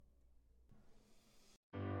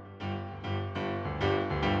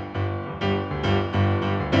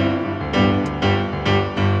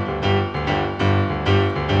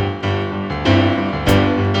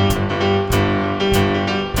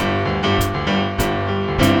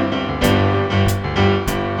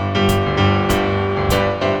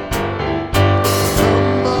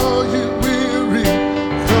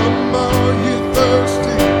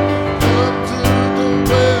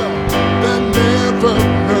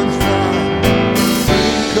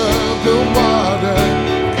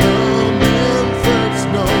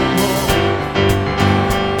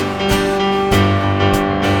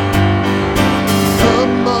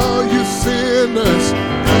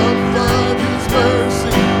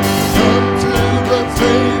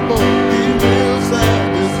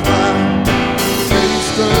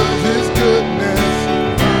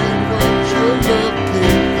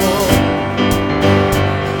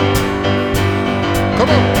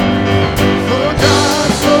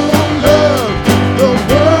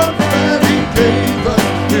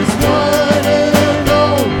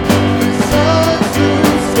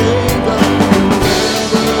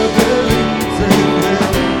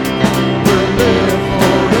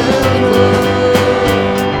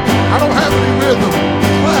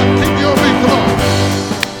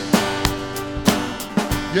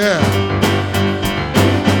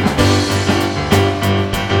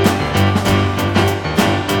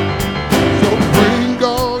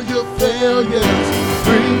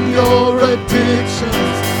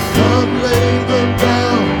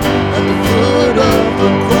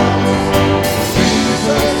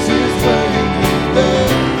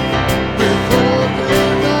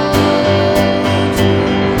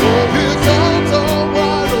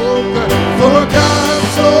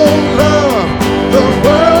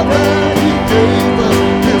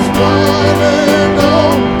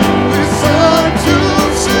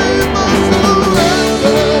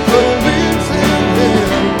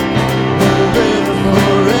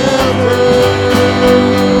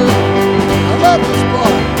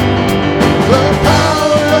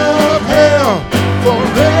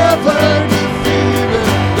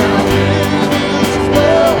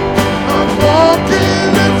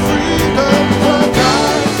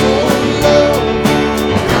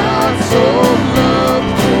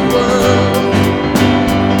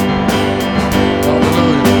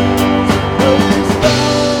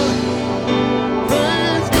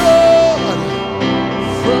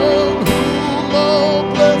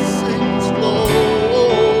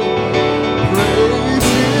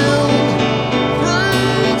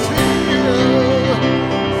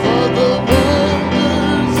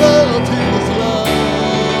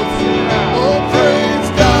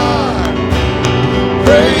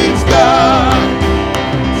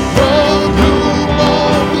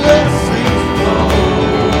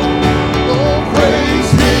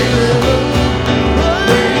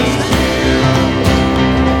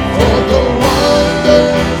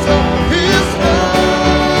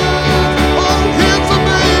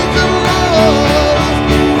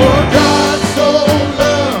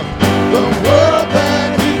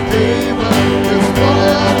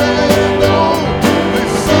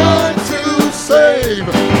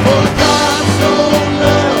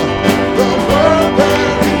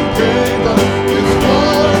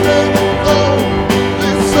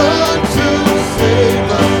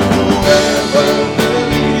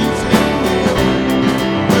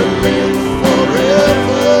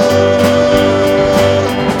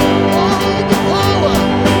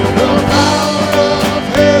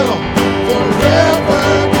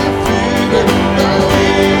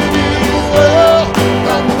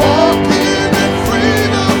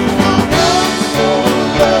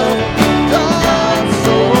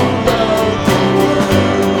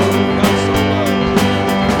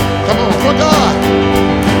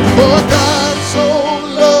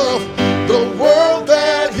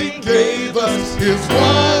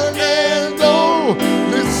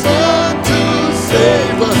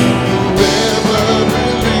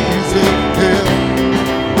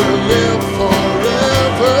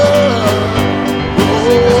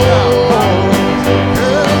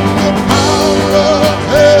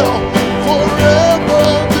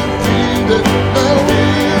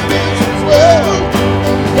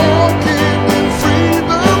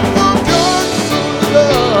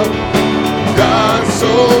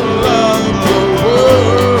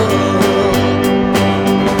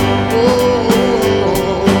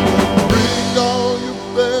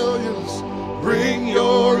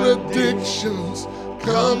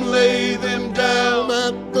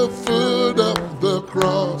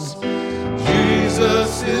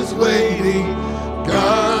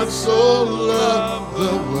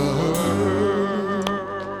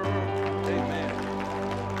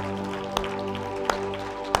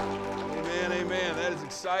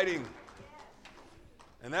exciting.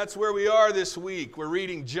 And that's where we are this week. We're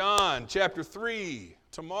reading John chapter 3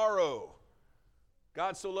 tomorrow.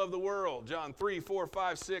 God so loved the world. John 3, 4,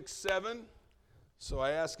 5, 6, 7. So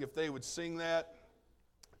I ask if they would sing that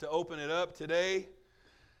to open it up today.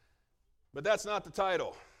 But that's not the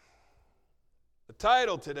title. The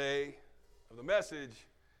title today of the message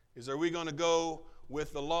is, are we going to go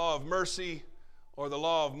with the law of mercy or the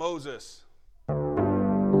law of Moses?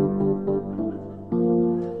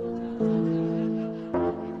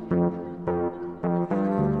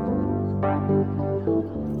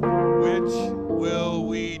 Which will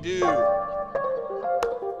we do?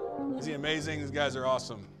 Is he amazing? These guys are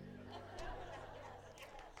awesome.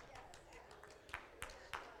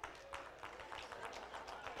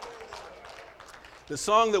 The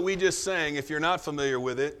song that we just sang, if you're not familiar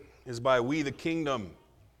with it, is by We the Kingdom.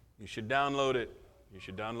 You should download it. You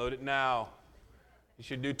should download it now. You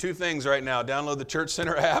should do two things right now. Download the Church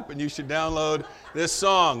Center app, and you should download this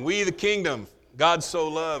song, We the Kingdom, God So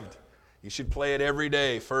Loved. You should play it every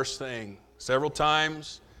day, first thing, several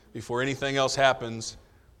times before anything else happens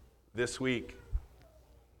this week.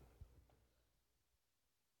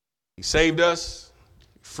 He saved us,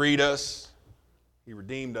 He freed us, He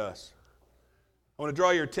redeemed us. I want to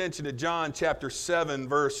draw your attention to John chapter 7,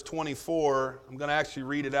 verse 24. I'm going to actually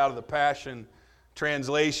read it out of the Passion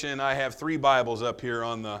Translation. I have 3 Bibles up here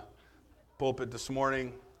on the pulpit this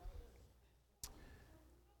morning.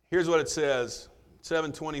 Here's what it says,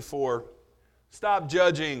 7:24. Stop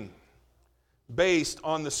judging based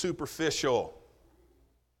on the superficial.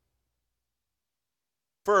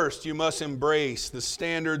 First, you must embrace the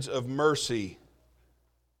standards of mercy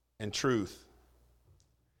and truth.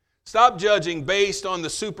 Stop judging based on the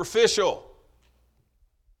superficial.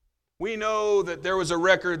 We know that there was a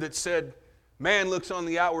record that said, man looks on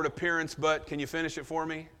the outward appearance, but, can you finish it for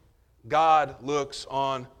me? God looks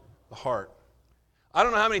on the heart. I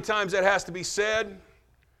don't know how many times that has to be said,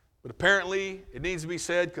 but apparently it needs to be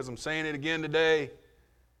said because I'm saying it again today.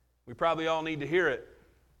 We probably all need to hear it.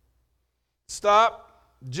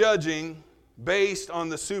 Stop judging based on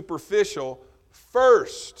the superficial.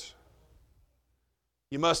 First,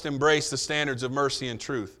 you must embrace the standards of mercy and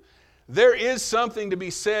truth. There is something to be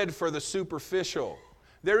said for the superficial.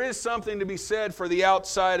 There is something to be said for the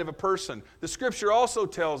outside of a person. The Scripture also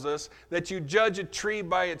tells us that you judge a tree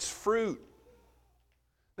by its fruit.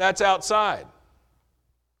 That's outside.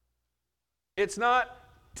 It's not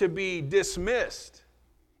to be dismissed.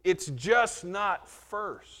 It's just not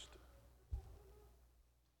first.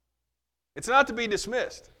 It's not to be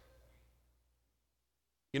dismissed.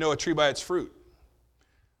 You know a tree by its fruit.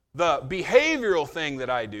 The behavioral thing that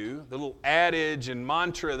I do, the little adage and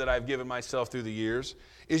mantra that I've given myself through the years,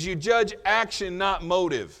 is you judge action, not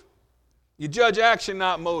motive. You judge action,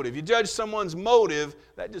 not motive. You judge someone's motive,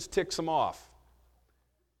 that just ticks them off.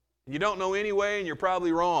 You don't know anyway, and you're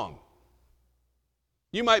probably wrong.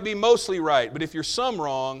 You might be mostly right, but if you're some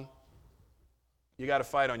wrong, you got a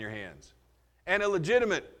fight on your hands. And a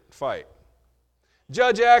legitimate fight.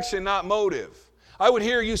 Judge action, not motive. I would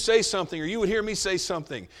hear you say something, or you would hear me say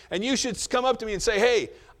something, and you should come up to me and say,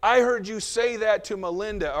 hey, I heard you say that to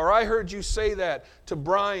Melinda, or I heard you say that to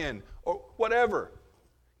Brian, or whatever.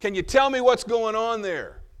 Can you tell me what's going on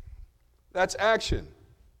there? That's action.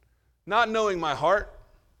 Not knowing my heart.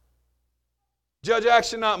 Judge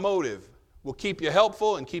action, not motive, will keep you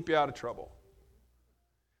helpful and keep you out of trouble.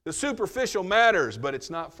 The superficial matters, but it's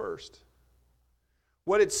not first.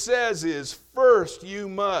 What it says is, first you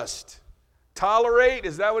must tolerate,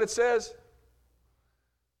 is that what it says?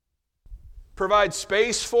 Provide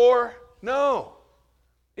space for? No.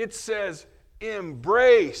 It says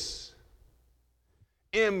embrace.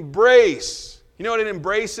 Embrace. You know what an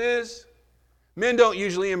embrace is? Men don't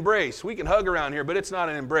usually embrace. We can hug around here, but it's not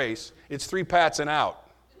an embrace. It's 3 pats and out.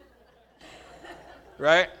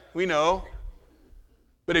 Right? We know.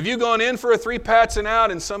 But have you gone in for a 3 pats and out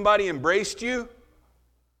and somebody embraced you?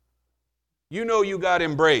 You know you got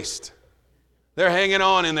embraced. They're hanging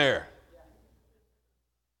on in there.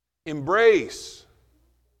 Embrace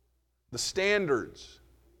the standards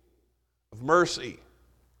of mercy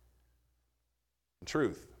and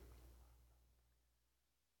truth.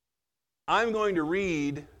 I'm going to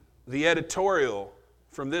read the editorial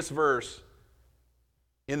from this verse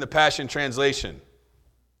in the Passion Translation.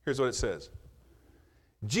 Here's what it says.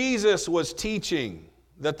 Jesus was teaching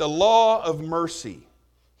that the law of mercy,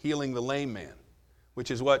 healing the lame man,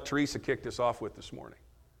 which is what Teresa kicked us off with this morning.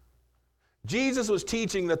 Jesus was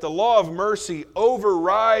teaching that the law of mercy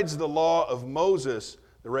overrides the law of Moses,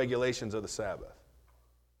 the regulations of the Sabbath.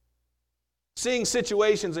 Seeing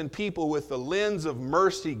situations and people with the lens of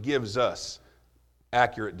mercy gives us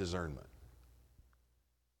accurate discernment.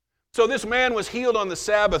 So this man was healed on the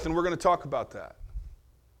Sabbath, and we're going to talk about that.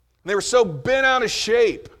 And they were so bent out of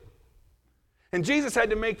shape. And Jesus had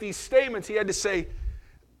to make these statements. He had to say,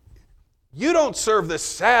 you don't serve the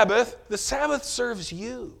Sabbath serves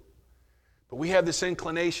you. But we have this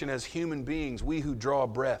inclination as human beings, we who draw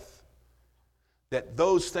breath, that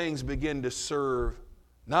those things begin to serve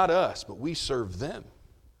not us, but we serve them.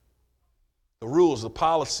 The rules, the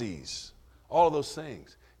policies, all of those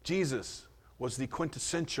things. Jesus was the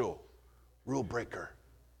quintessential rule breaker.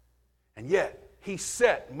 And yet, he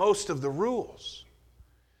set most of the rules.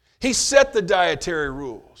 He set the dietary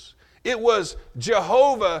rules. It was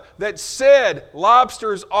Jehovah that said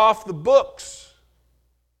lobster's off the books.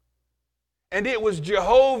 And it was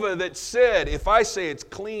Jehovah that said, if I say it's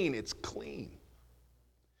clean, it's clean.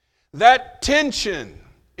 That tension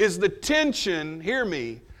is the tension, hear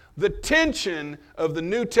me, the tension of the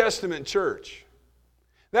New Testament church.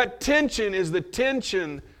 That tension is the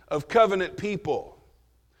tension of covenant people,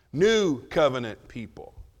 new covenant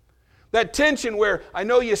people. That tension where I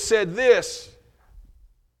know you said this,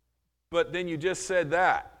 but then you just said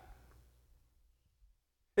that.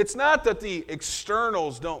 It's not that the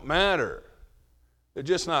externals don't matter. They're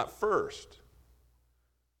just not first.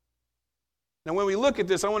 Now when we look at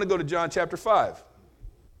this, I want to go to John chapter 5.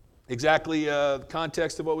 Exactly the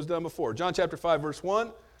context of what was done before. John chapter 5 verse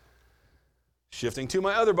 1. Shifting to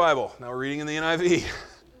my other Bible. Now we're reading in the NIV.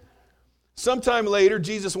 Sometime later,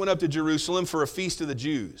 Jesus went up to Jerusalem for a feast of the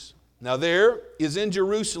Jews. Now there is in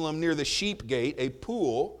Jerusalem near the sheep gate a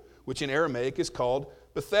pool, which in Aramaic is called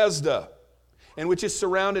Bethesda, and which is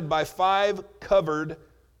surrounded by 5 covered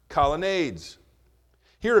colonnades.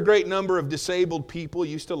 Here a great number of disabled people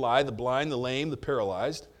used to lie, the blind, the lame, the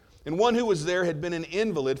paralyzed. And one who was there had been an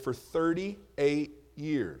invalid for 38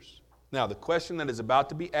 years. Now the question that is about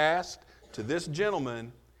to be asked to this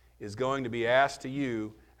gentleman is going to be asked to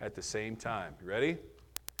you at the same time. You ready?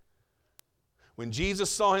 When Jesus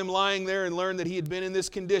saw him lying there and learned that he had been in this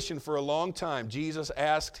condition for a long time, Jesus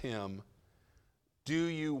asked him, do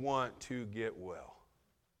you want to get well?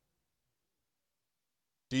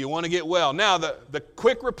 Do you want to get well? Now, the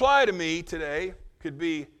quick reply to me today could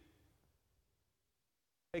be,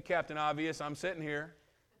 hey, Captain Obvious, I'm sitting here.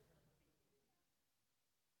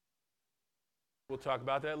 We'll talk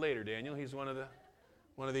about that later, Daniel. He's one of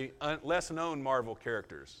the less known Marvel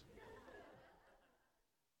characters.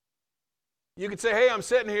 You could say, hey, I'm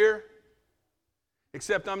sitting here,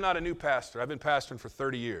 except I'm not a new pastor. I've been pastoring for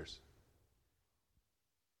 30 years.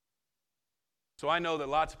 So I know that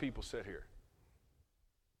lots of people sit here.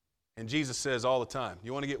 And Jesus says all the time,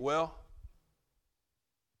 you want to get well?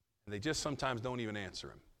 And they just sometimes don't even answer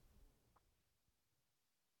him.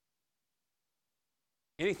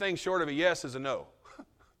 Anything short of a yes is a no.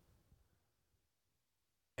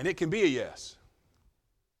 And it can be a yes.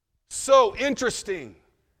 So interesting.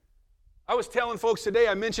 I was telling folks today,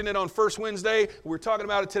 I mentioned it on First Wednesday, we were talking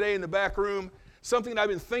about it today in the back room, something that I've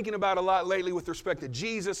been thinking about a lot lately with respect to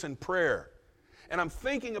Jesus and prayer. And I'm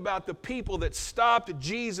thinking about the people that stopped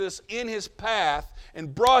Jesus in his path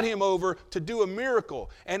and brought him over to do a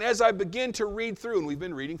miracle. And as I begin to read through, and we've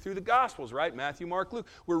been reading through the Gospels, right? Matthew, Mark, Luke.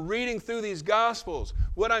 We're reading through these Gospels.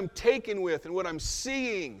 What I'm taken with and what I'm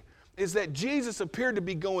seeing is that Jesus appeared to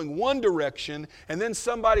be going one direction, and then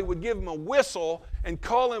somebody would give him a whistle and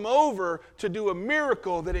call him over to do a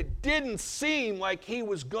miracle that it didn't seem like he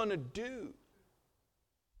was going to do.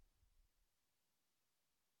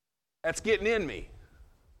 That's getting in me.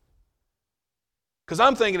 Because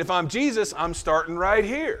I'm thinking if I'm Jesus, I'm starting right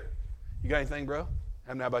here. You got anything, bro?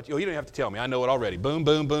 How about you? Oh, you don't have to tell me. I know it already. Boom,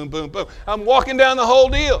 boom, boom, boom, boom. I'm walking down the whole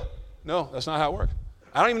deal. No, that's not how it works.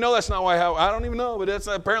 I don't even know that's not how, I don't even know, but that's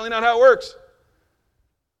apparently not how it works.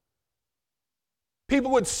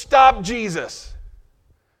 People would stop Jesus.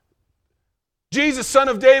 Jesus, son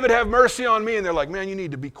of David, have mercy on me. And they're like, man, you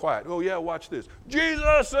need to be quiet. Oh, yeah, watch this.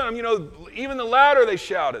 Jesus, son of, even the louder they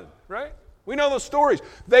shouted, right? We know those stories.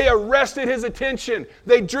 They arrested his attention.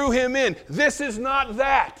 They drew him in. This is not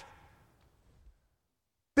that.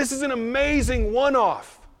 This is an amazing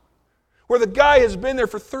one-off where the guy has been there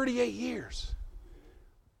for 38 years.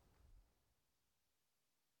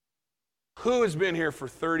 Who has been here for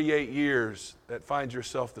 38 years that finds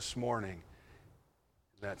yourself this morning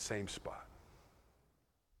in that same spot?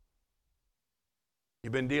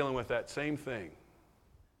 You've been dealing with that same thing.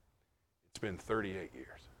 It's been 38 years.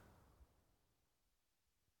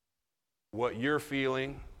 What you're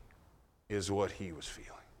feeling is what he was feeling.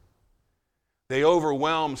 They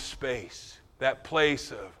overwhelm space, that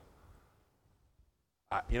place of,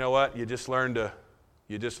 you know what? You just learn to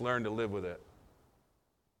live with it.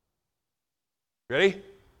 Ready?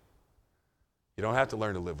 You don't have to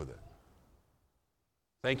learn to live with it.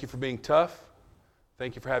 Thank you for being tough.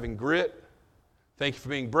 Thank you for having grit. Thank you for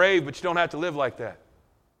being brave, but you don't have to live like that.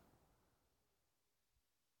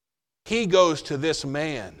 He goes to this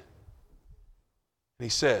man and he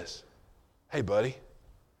says, hey, buddy,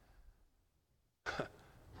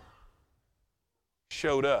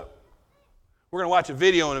 showed up. We're going to watch a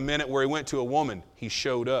video in a minute where he went to a woman. He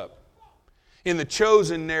showed up. In the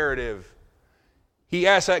Chosen narrative, he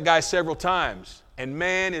asked that guy several times, and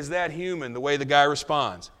man, is that human, the way the guy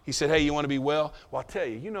responds. He said, hey, you want to be well? Well, I'll tell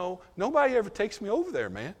you, nobody ever takes me over there,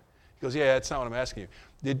 man. He goes, yeah, that's not what I'm asking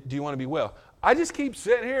you. Do you want to be well? I just keep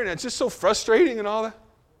sitting here, and it's just so frustrating and all that.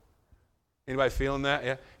 Anybody feeling that?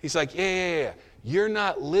 Yeah. He's like, yeah. You're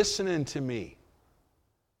not listening to me.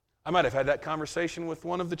 I might have had that conversation with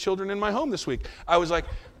one of the children in my home this week. I was like,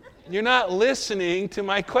 you're not listening to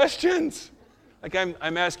my questions. Like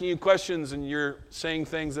I'm asking you questions and you're saying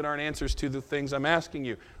things that aren't answers to the things I'm asking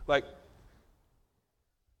you. Like,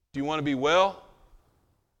 do you want to be well?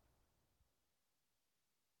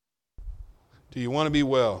 Do you want to be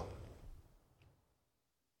well?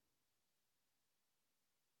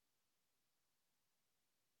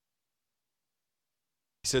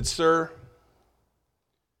 He said, sir,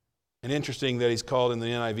 and interesting that he's called in the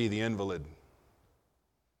NIV the invalid,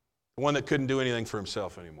 the one that couldn't do anything for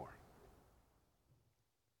himself anymore.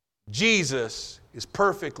 Jesus is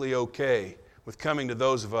perfectly okay with coming to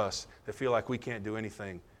those of us that feel like we can't do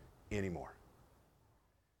anything anymore.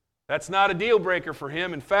 That's not a deal breaker for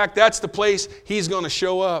him. In fact, that's the place he's going to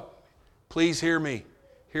show up. Please hear me.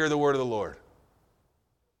 Hear the word of the Lord.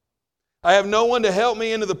 I have no one to help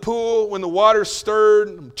me into the pool when the water's stirred.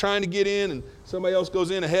 I'm trying to get in and somebody else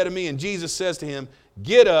goes in ahead of me. And Jesus says to him,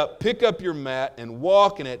 get up, pick up your mat, and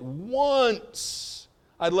walk. And at once,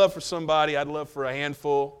 I'd love for somebody, I'd love for a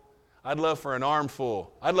handful, I'd love for an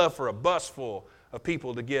armful, I'd love for a bus full of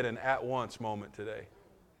people to get an at once moment today.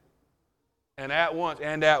 And at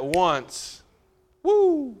once,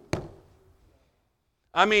 woo!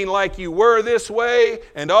 I mean, like you were this way,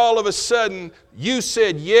 and all of a sudden you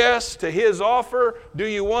said yes to his offer. Do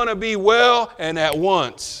you want to be well? And at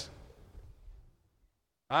once.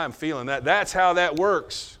 I'm feeling that. That's how that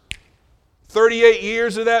works. 38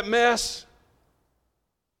 years of that mess.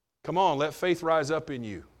 Come on, let faith rise up in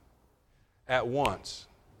you. At once.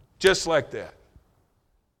 Just like that.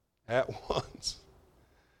 At once.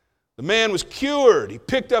 The man was cured. He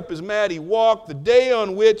picked up his mat. He walked. The day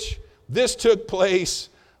on which this took place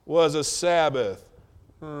was a Sabbath.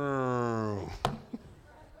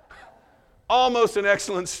 Almost an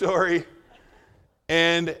excellent story.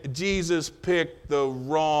 And Jesus picked the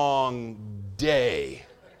wrong day.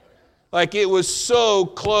 Like it was so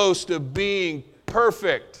close to being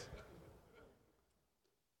perfect.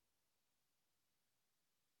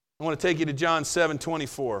 I want to take you to John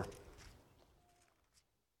 7:24.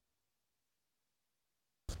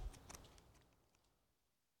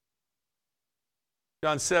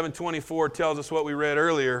 John 7:24 tells us what we read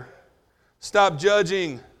earlier. Stop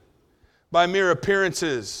judging by mere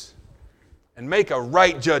appearances and make a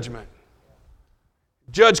right judgment.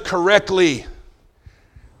 Judge correctly.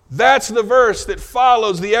 That's the verse that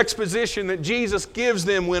follows the exposition that Jesus gives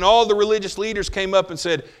them when all the religious leaders came up and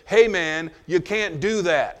said, hey man, you can't do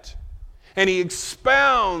that. And he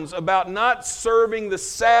expounds about not serving the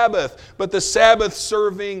Sabbath, but the Sabbath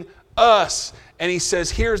serving us. And he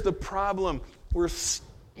says, here's the problem.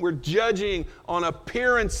 We're judging on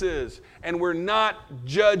appearances, and we're not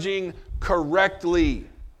judging correctly.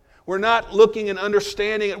 We're not looking and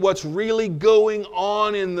understanding at what's really going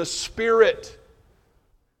on in the Spirit.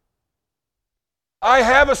 I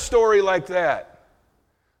have a story like that.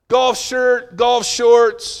 Golf shirt, golf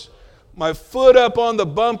shorts, my foot up on the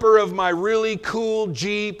bumper of my really cool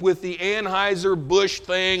Jeep with the Anheuser-Busch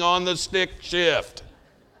thing on the stick shift.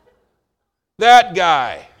 That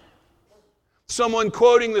guy. Someone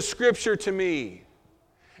quoting the scripture to me,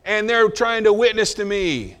 and they're trying to witness to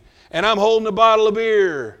me, and I'm holding a bottle of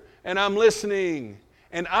beer, and I'm listening,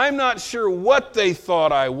 and I'm not sure what they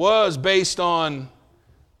thought I was based on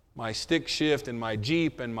my stick shift and my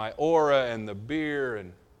Jeep and my aura and the beer,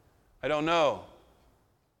 and I don't know.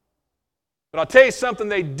 But I'll tell you something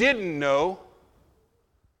they didn't know.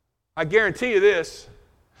 I guarantee you this.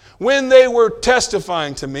 When they were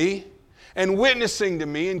testifying to me and witnessing to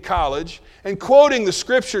me in college and quoting the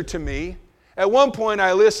scripture to me, at one point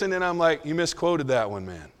I listened and I'm like, you misquoted that one,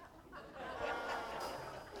 man.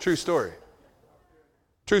 True story.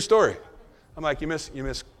 True story. I'm like, you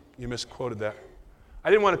misquoted that. I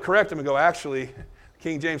didn't want to correct him and go, actually,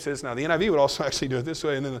 King James says, now the NIV would also actually do it this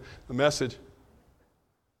way, and then the Message.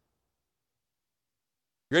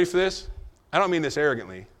 You ready for this? I don't mean this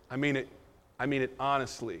arrogantly. I mean it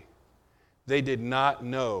honestly. They did not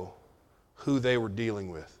know who they were dealing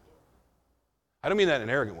with. I don't mean that in an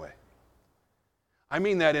arrogant way. I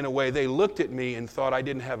mean that in a way they looked at me and thought I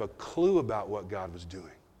didn't have a clue about what God was doing.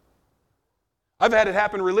 I've had it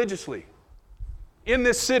happen religiously. In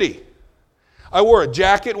this city, I wore a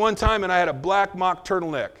jacket one time and I had a black mock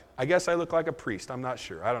turtleneck. I guess I look like a priest. I'm not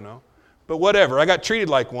sure. I don't know. But whatever. I got treated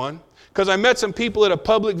like one because I met some people at a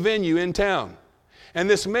public venue in town. And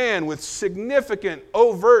this man with significant,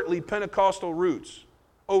 overtly Pentecostal roots,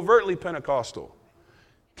 overtly Pentecostal,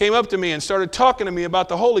 came up to me and started talking to me about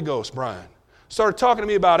the Holy Ghost, Brian. Started talking to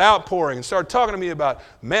me about outpouring and started talking to me about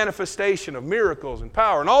manifestation of miracles and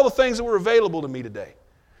power and all the things that were available to me today.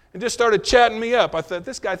 And just started chatting me up. I thought,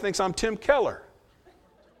 this guy thinks I'm Tim Keller,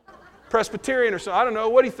 Presbyterian or something. I don't know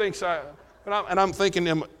what he thinks. And I'm thinking,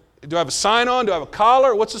 do I have a sign on? Do I have a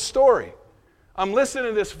collar? What's the story? I'm listening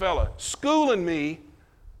to this fella schooling me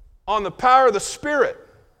on the power of the Spirit.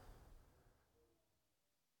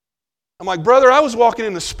 I'm like, brother, I was walking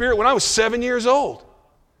in the Spirit when I was 7 years old.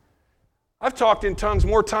 I've talked in tongues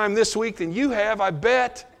more time this week than you have, I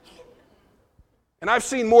bet. And I've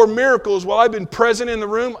seen more miracles while I've been present in the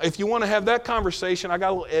room. If you want to have that conversation, I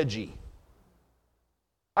got a little edgy.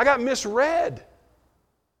 I got misread.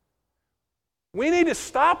 We need to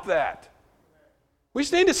stop that. We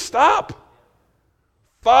just need to stop.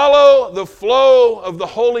 Follow the flow of the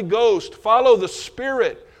Holy Ghost. Follow the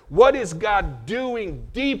Spirit. What is God doing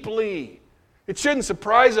deeply? It shouldn't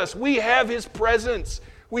surprise us. We have His presence.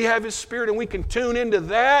 We have His Spirit, and we can tune into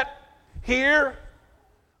that here,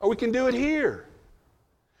 or we can do it here.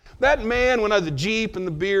 That man, when I had the Jeep and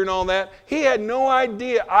the beer and all that, he had no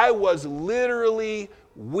idea I was literally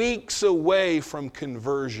weeks away from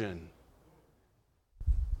conversion.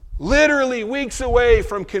 Literally weeks away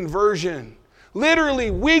from conversion.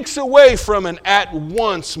 Literally weeks away from an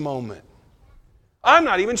at-once moment. I'm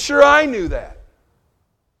not even sure I knew that.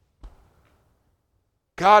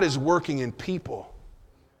 God is working in people.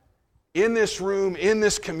 In this room, in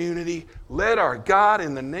this community, let our God,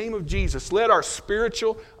 in the name of Jesus, let our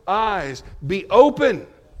spiritual eyes be open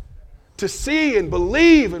to see and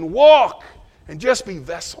believe and walk and just be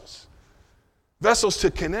vessels. Vessels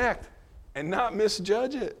to connect and not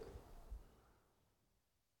misjudge it.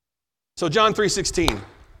 So John 3:16.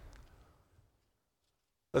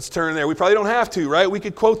 Let's turn there. We probably don't have to, right? We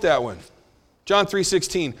could quote that one. John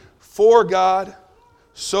 3:16. For God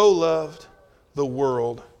so loved the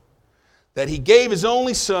world that He gave His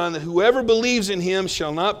only Son, that whoever believes in Him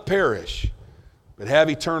shall not perish, but have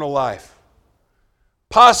eternal life.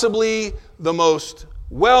 Possibly the most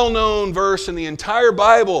well-known verse in the entire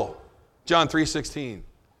Bible, John 3:16.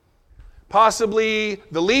 Possibly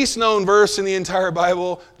the least known verse in the entire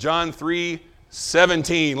Bible, John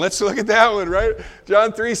 3:17. Let's look at that one, right?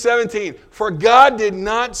 John 3:17. For God did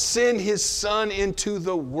not send His Son into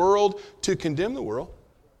the world to condemn the world,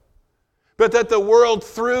 but that the world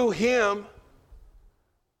through Him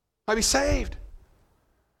might be saved.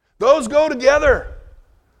 Those go together.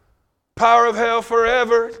 Power of hell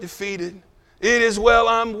forever defeated. It is well,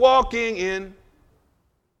 I'm walking in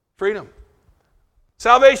freedom.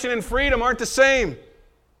 Salvation and freedom aren't the same,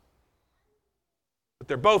 but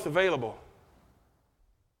they're both available.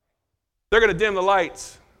 They're going to dim the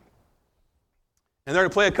lights, and they're going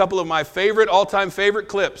to play a couple of my all-time favorite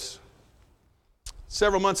clips.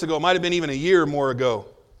 Several months ago, it might have been even a year or more ago,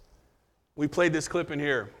 we played this clip in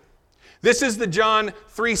here. This is the John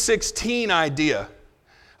 3:16 idea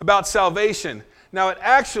about salvation. Now, it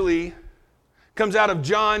actually comes out of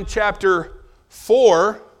John chapter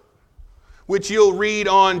 4, which you'll read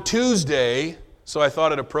on Tuesday, so I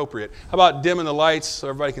thought it appropriate. How about dimming the lights so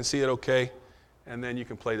everybody can see it okay? And then you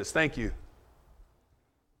can play this. Thank you.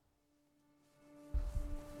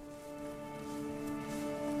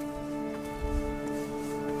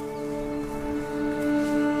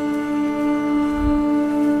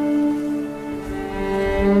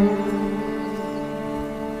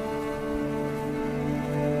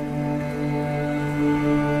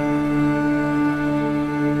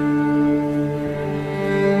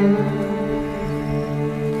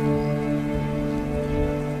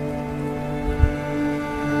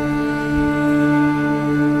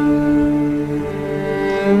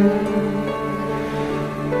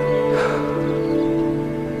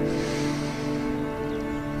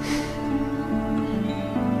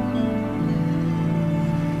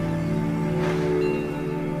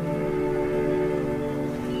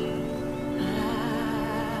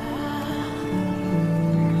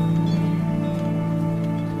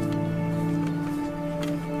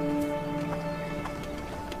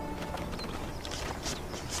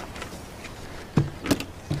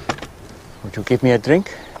 give me a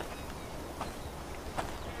drink?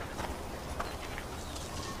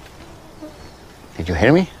 Did you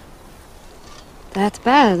hear me? That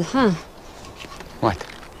bad, huh? What?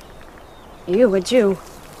 You, a Jew,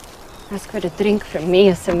 ask for a drink from me,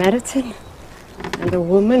 a Samaritan, and a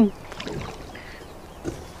woman.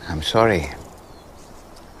 I'm sorry.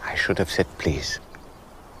 I should have said please.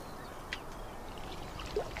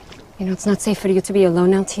 You know, it's not safe for you to be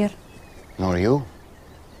alone out here. Nor you.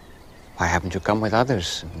 Why haven't you come with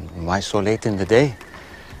others? Why so late in the day?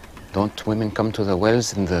 Don't women come to the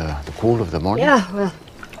wells in the cool of the morning? Yeah, well,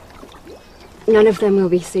 none of them will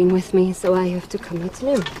be seen with me, so I have to come out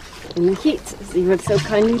now, in the heat, as you have so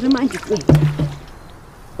kindly reminded me.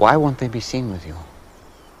 Why won't they be seen with you?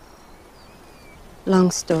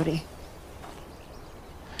 Long story.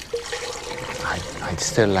 I'd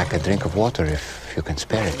still like a drink of water if you can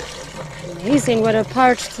spare it. Amazing what a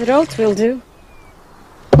parched throat will do.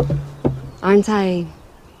 Aren't I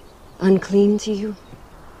unclean to you?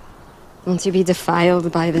 Won't you be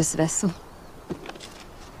defiled by this vessel?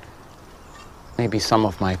 Maybe some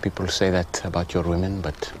of my people say that about your women,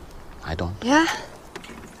 but I don't. Yeah?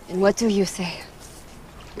 And what do you say?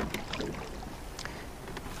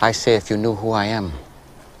 I say if you knew who I am,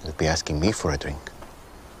 you'd be asking me for a drink.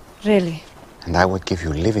 Really? And I would give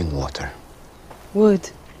you living water. Would.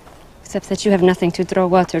 Except that you have nothing to draw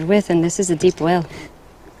water with, and this is a deep well.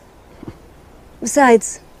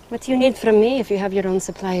 Besides, what do you need from me if you have your own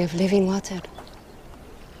supply of living water?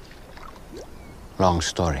 Long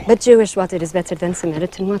story. But Jewish water is better than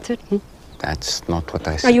Samaritan water. That's not what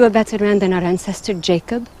I Are said. you a better man than our ancestor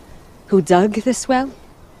Jacob, who dug this well?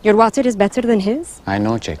 Your water is better than his? I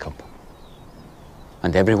know Jacob.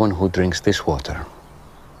 And everyone who drinks this water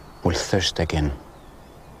will thirst again.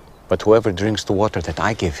 But whoever drinks the water that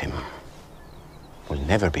I give him will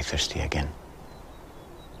never be thirsty again.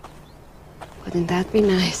 Wouldn't that be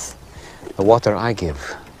nice? The water I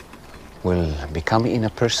give will become in a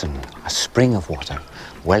person a spring of water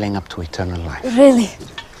welling up to eternal life. Really?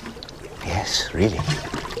 Yes, really.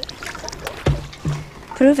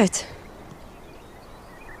 Prove it.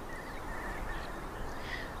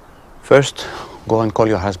 First, go and call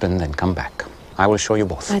your husband and come back. I will show you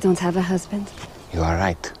both. I don't have a husband. You are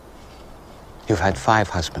right. You've had 5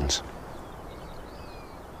 husbands.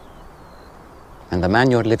 And the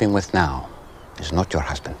man you're living with now is not your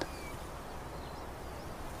husband.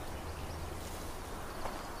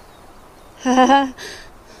 Oh,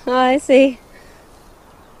 I see.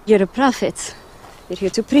 You're a prophet. You're here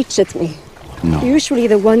to preach at me. No. Usually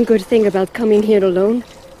the one good thing about coming here alone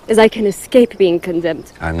is I can escape being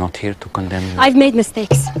condemned. I'm not here to condemn you. I've made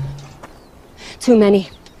mistakes. Too many.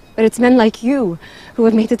 But it's men like you who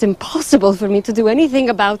have made it impossible for me to do anything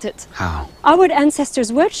about it. How? Our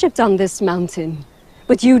ancestors worshipped on this mountain.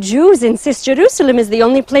 But you Jews insist Jerusalem is the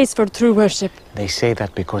only place for true worship. They say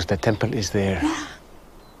that because the temple is there.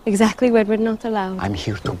 Exactly where we're not allowed. I'm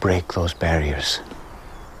here to break those barriers.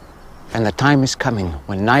 And the time is coming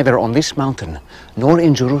when neither on this mountain nor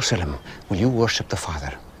in Jerusalem will you worship the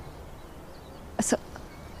Father. So,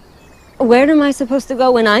 where am I supposed to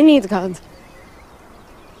go when I need God?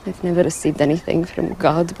 I've never received anything from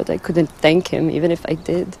God, but I couldn't thank him even if I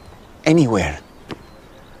did. Anywhere.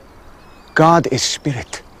 God is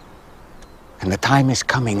spirit. And the time is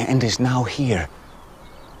coming and is now here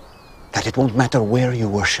that it won't matter where you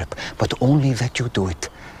worship, but only that you do it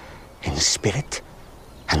in spirit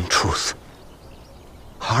and truth.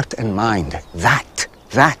 Heart and mind, that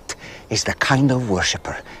is the kind of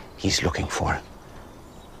worshiper he's looking for.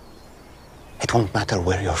 It won't matter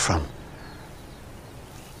where you're from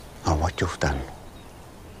or what you've done.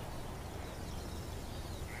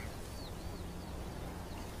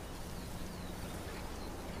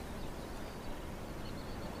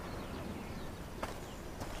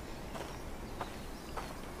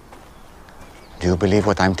 Do you believe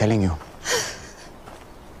what I'm telling you?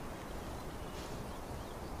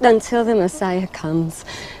 Until the Messiah comes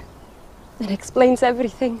and explains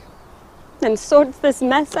everything and sorts this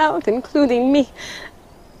mess out, including me,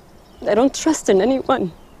 I don't trust in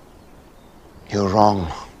anyone. You're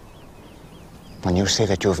wrong when you say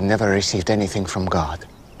that you've never received anything from God.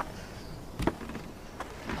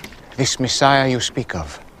 This Messiah you speak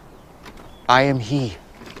of, I am he.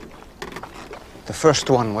 The first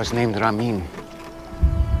one was named Ramin.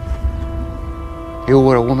 You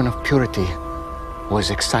were a woman of purity who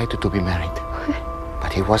was excited to be married.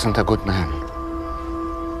 But he wasn't a good man.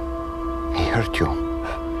 He hurt you.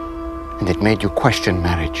 And it made you question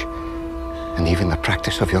marriage and even the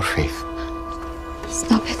practice of your faith.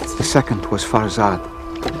 Stop it. The second was Farzad.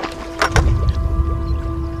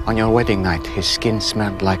 On your wedding night, his skin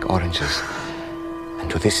smelled like oranges,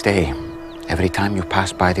 To this day, every time you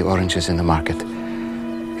pass by the oranges in the market,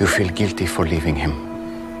 you feel guilty for leaving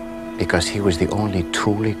him, because he was the only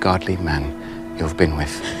truly godly man you've been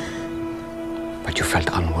with. But you felt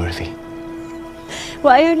unworthy.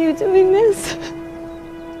 Why are you doing this?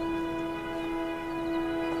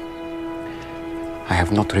 I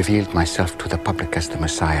have not revealed myself to the public as the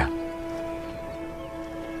Messiah.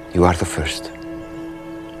 You are the first.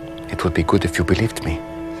 It would be good if you believed me.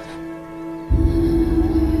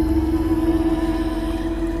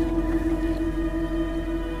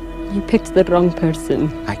 You picked the wrong person.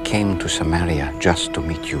 I came to Samaria just to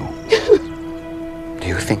meet you. Do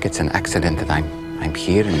you think it's an accident that I'm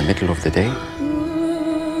here in the middle of the day?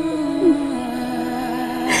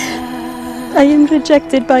 I am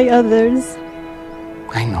rejected by others.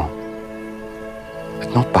 I know.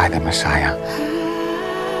 But not by the Messiah.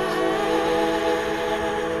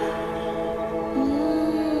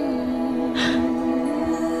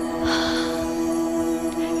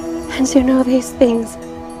 And you know these things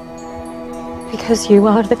because you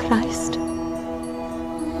are the Christ.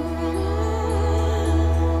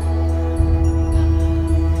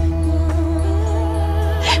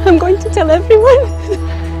 I'm going to tell everyone.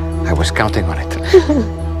 I was counting on it.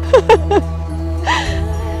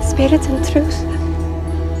 Spirit and truth.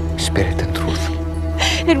 Spirit and truth.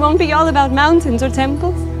 It won't be all about mountains or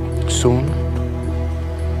temples. Soon,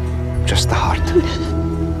 just the heart.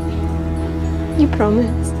 You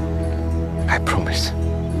promise. I promise.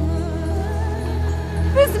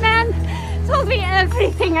 This man told me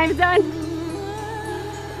everything I've done.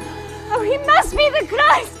 Oh, he must be the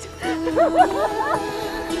Christ!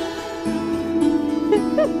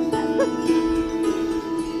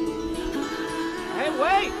 Hey,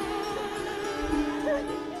 wait!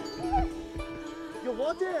 Your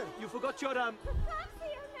what, dear? You forgot your,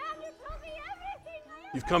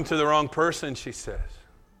 You've come to the wrong person, she says.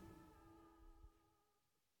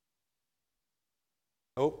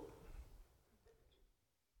 Nope.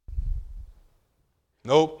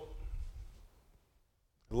 Nope.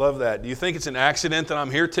 I love that. Do you think it's an accident that I'm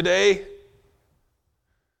here today?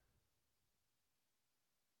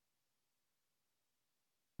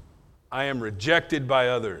 I am rejected by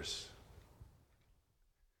others.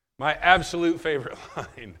 My absolute favorite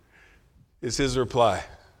line is his reply.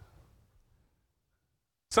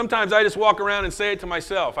 Sometimes I just walk around and say it to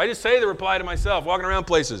myself. I just say the reply to myself, walking around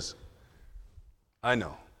places. I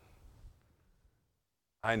know.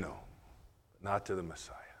 I know. But not to the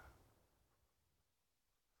Messiah.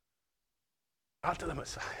 Not to the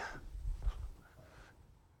Messiah.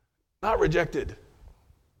 Not rejected.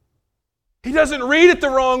 He doesn't read it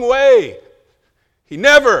the wrong way. He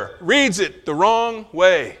never reads it the wrong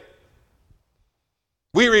way.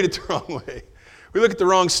 We read it the wrong way. We look at the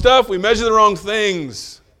wrong stuff. We measure the wrong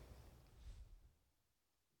things.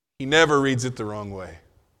 He never reads it the wrong way.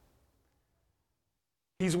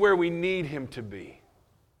 He's where we need him to be.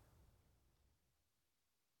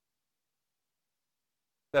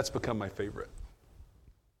 That's become my favorite.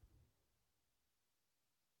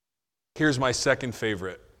 Here's my second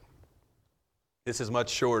favorite. This is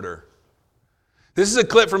much shorter. This is a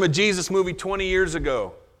clip from a Jesus movie 20 years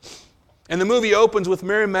ago. And the movie opens with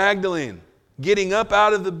Mary Magdalene getting up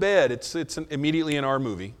out of the bed. It's immediately in our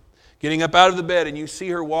movie. Getting up out of the bed, and you see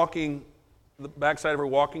her walking, the backside of her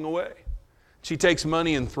walking away. She takes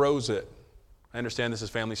money and throws it. I understand this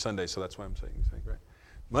is Family Sunday, so that's why I'm saying, right?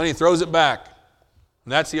 Money, throws it back.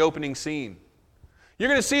 And that's the opening scene. You're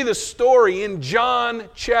going to see the story in John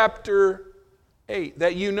chapter 8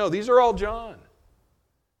 that you know. These are all John.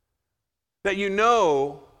 That you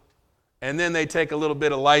know, and then they take a little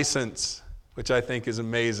bit of license, which I think is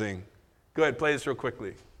amazing. Go ahead, play this real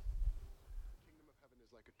quickly. The kingdom of heaven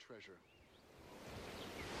is like a treasure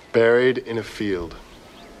buried in a field.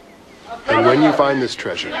 And when you find this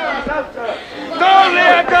treasure, Must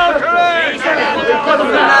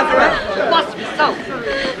be so.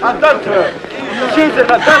 Adulterer! She's an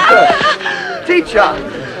adulterer! Teacher!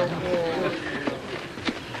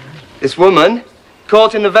 This woman,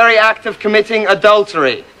 caught in the very act of committing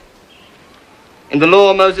adultery. In the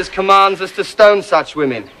law, Moses commands us to stone such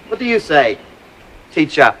women. What do you say,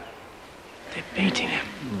 teacher? They're baiting him.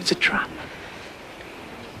 It's a trap.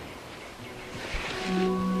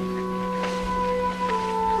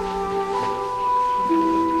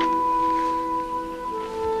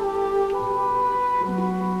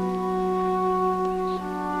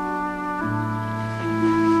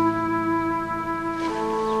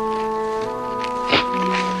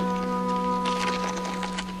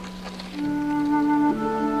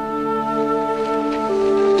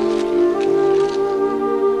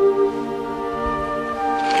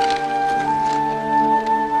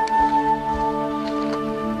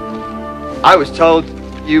 I was told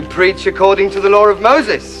you preach according to the law of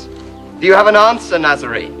Moses. Do you have an answer,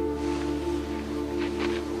 Nazarene?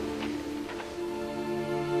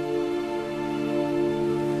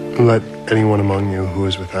 Let anyone among you who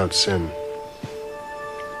is without sin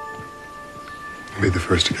be the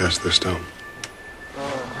first to cast their stone.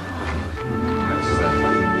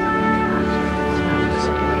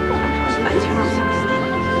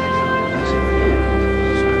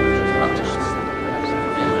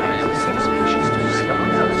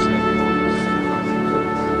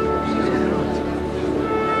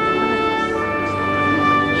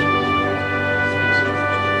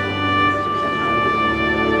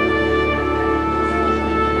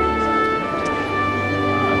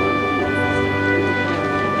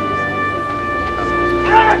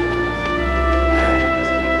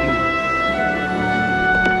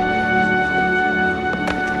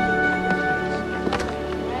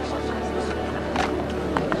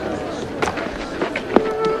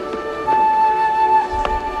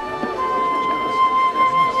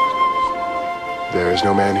 There is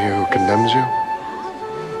no man here who condemns you?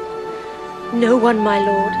 No one, my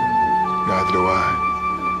lord. Neither do I.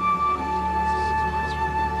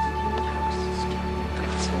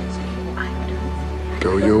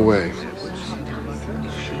 Go your way.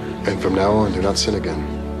 And from now on, do not sin again.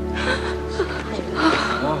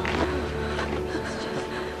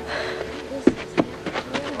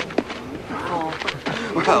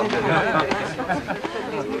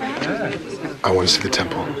 I want to see the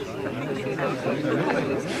temple.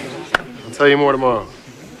 I'll tell you more tomorrow.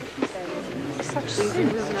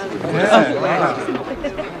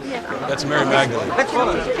 That's Mary Magdalene.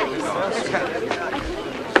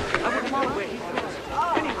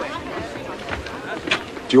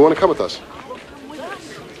 Do you want to come with us?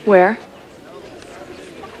 Where?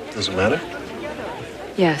 Does it matter?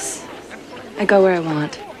 Yes. I go where I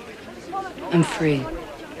want. I'm free.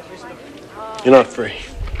 You're not free.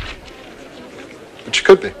 But you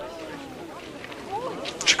could be. You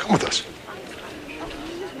should come with us.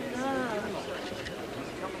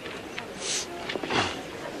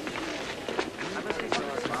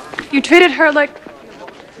 You treated her like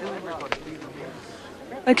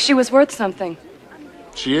she was worth something.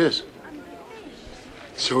 She is.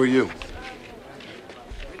 So are you.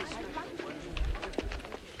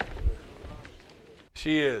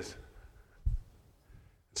 She is.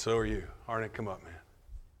 So are you. Arnett, come up, man.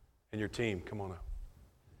 And your team, come on up.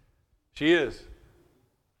 She is.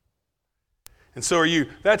 And so are you.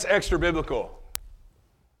 That's extra biblical.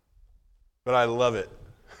 But I love it.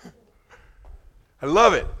 I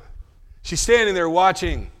love it. She's standing there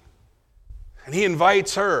watching, and he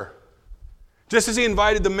invites her. Just as he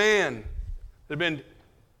invited the man that had been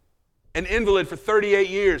an invalid for 38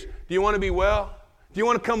 years. Do you want to be well? Do you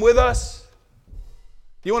want to come with us?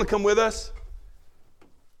 Do you want to come with us?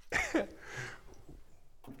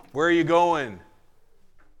 Where are you going?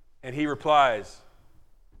 And he replies,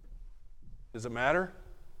 does it matter?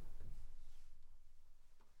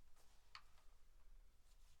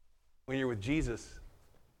 When you're with Jesus,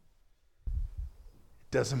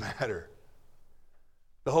 it doesn't matter.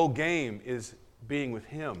 The whole game is being with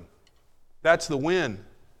Him. That's the win.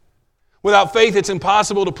 Without faith, it's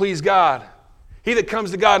impossible to please God. He that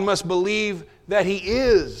comes to God must believe that He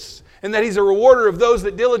is, and that He's a rewarder of those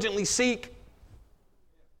that diligently seek.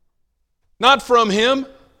 Not from Him,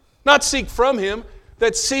 not seek from Him,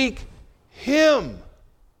 that seek Him.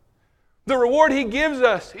 The reward He gives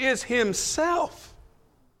us is Himself.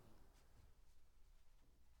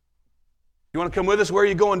 You want to come with us? Where are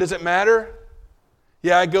you going? Does it matter?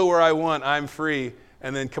 Yeah, I go where I want. I'm free.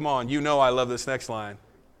 And then, come on, you know I love this next line.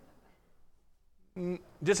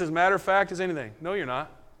 Just as a matter of fact as anything. No, you're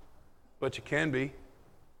not. But you can be.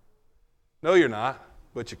 No, you're not.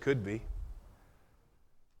 But you could be.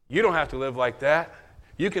 You don't have to live like that.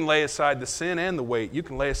 You can lay aside the sin and the weight. You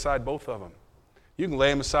can lay aside both of them. You can lay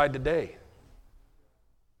them aside today.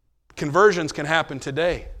 Conversions can happen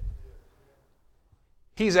today.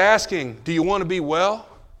 He's asking, do you want to be well?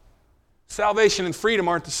 Salvation and freedom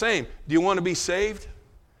aren't the same. Do you want to be saved?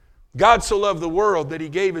 God so loved the world that He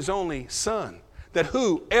gave His only Son, that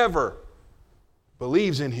whoever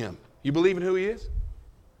believes in Him. You believe in who He is?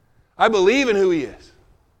 I believe in who He is.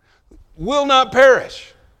 Will not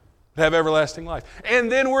perish, but have everlasting life.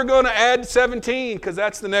 And then we're going to add 17, because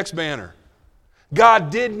that's the next banner.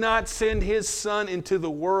 God did not send His Son into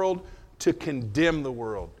the world to condemn the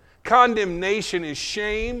world. Condemnation is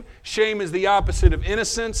shame. Shame is the opposite of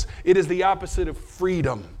innocence. It is the opposite of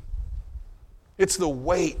freedom. It's the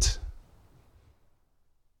weight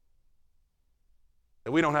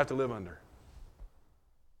that we don't have to live under.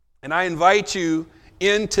 And I invite you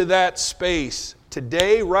into that space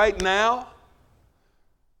today, right now.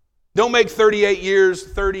 Don't make 38 years,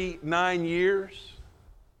 39 years.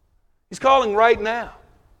 He's calling right now.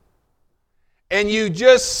 And you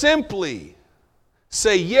just simply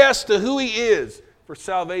say yes to who He is for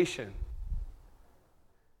salvation.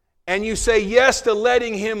 And you say yes to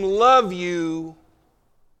letting Him love you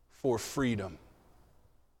for freedom.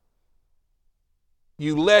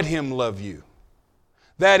 You let Him love you.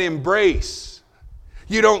 That embrace,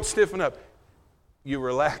 you don't stiffen up. You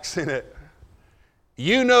relax in it.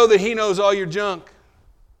 You know that He knows all your junk.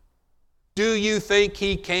 Do you think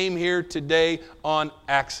He came here today on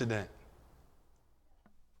accident?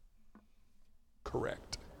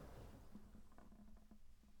 Correct.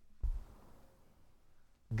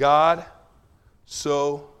 God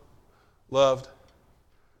so loved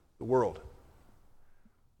the world.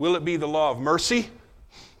 Will it be the law of mercy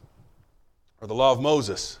or the law of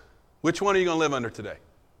Moses? Which one are you going to live under today?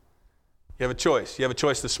 You have a choice. You have a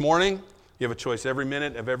choice this morning. You have a choice every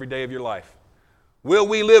minute of every day of your life. Will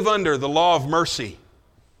we live under the law of mercy?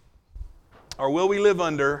 Or will we live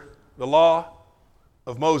under the law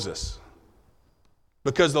of Moses?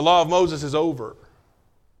 Because the law of Moses is over.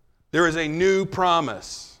 There is a new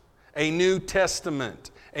promise, a new testament,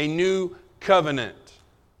 a new covenant.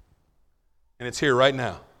 And it's here right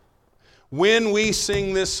now. When we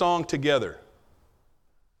sing this song together,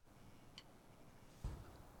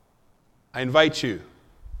 I invite you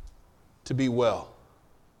to be well.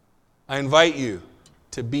 I invite you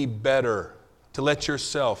to be better, to let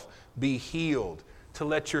yourself be healed, to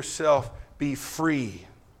let yourself be free.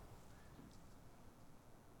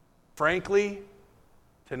 Frankly,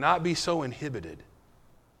 to not be so inhibited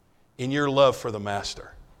in your love for the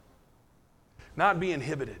Master. Not be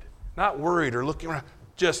inhibited, not worried or looking around.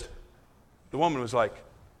 Just, the woman was like,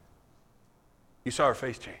 you saw her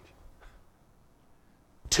face change.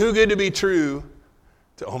 Too good to be true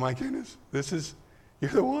to, oh my goodness,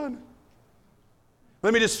 you're the one.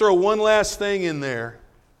 Let me just throw one last thing in there.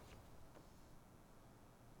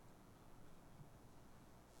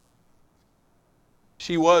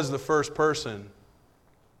 She was the first person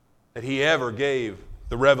that He ever gave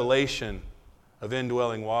the revelation of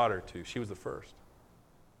indwelling water to. She was the first.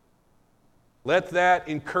 Let that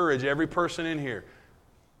encourage every person in here.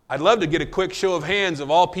 I'd love to get a quick show of hands of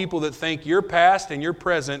all people that think your past and your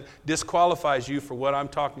present disqualifies you for what I'm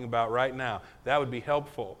talking about right now. That would be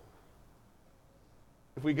helpful.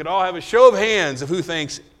 If we could all have a show of hands of who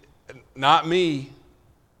thinks, not me,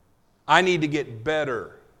 I need to get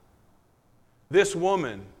better. This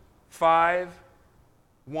woman, 5'1",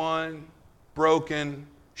 broken,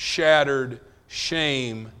 shattered,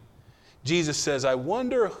 shame. Jesus says, I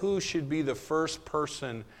wonder who should be the first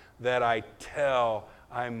person that I tell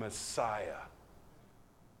I'm Messiah.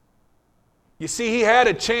 You see, He had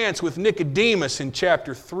a chance with Nicodemus in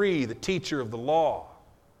chapter 3, the teacher of the law.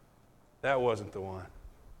 That wasn't the one.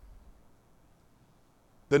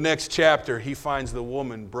 The next chapter, He finds the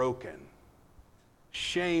woman broken,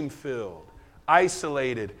 shame-filled,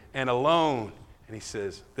 isolated, and alone. And He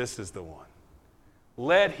says, this is the one.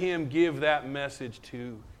 Let Him give that message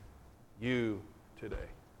to you today.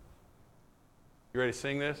 You ready to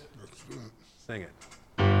sing this? Sing it.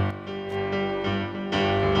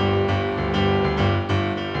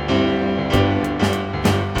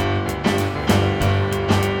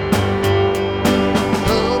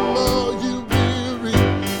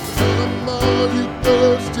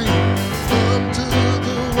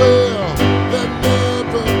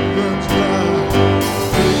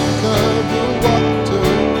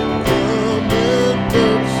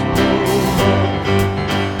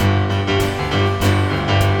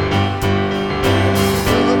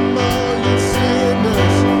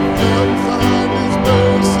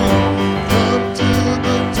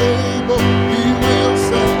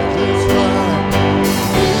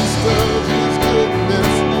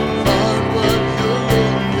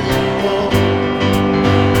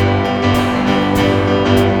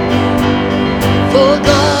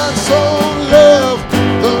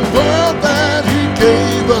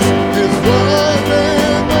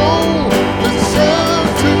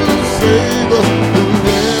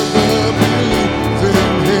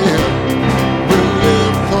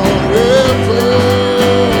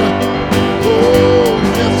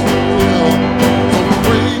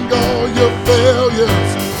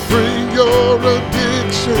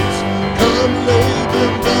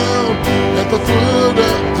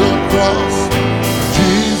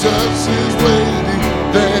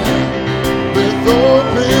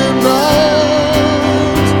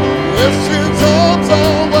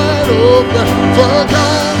 For God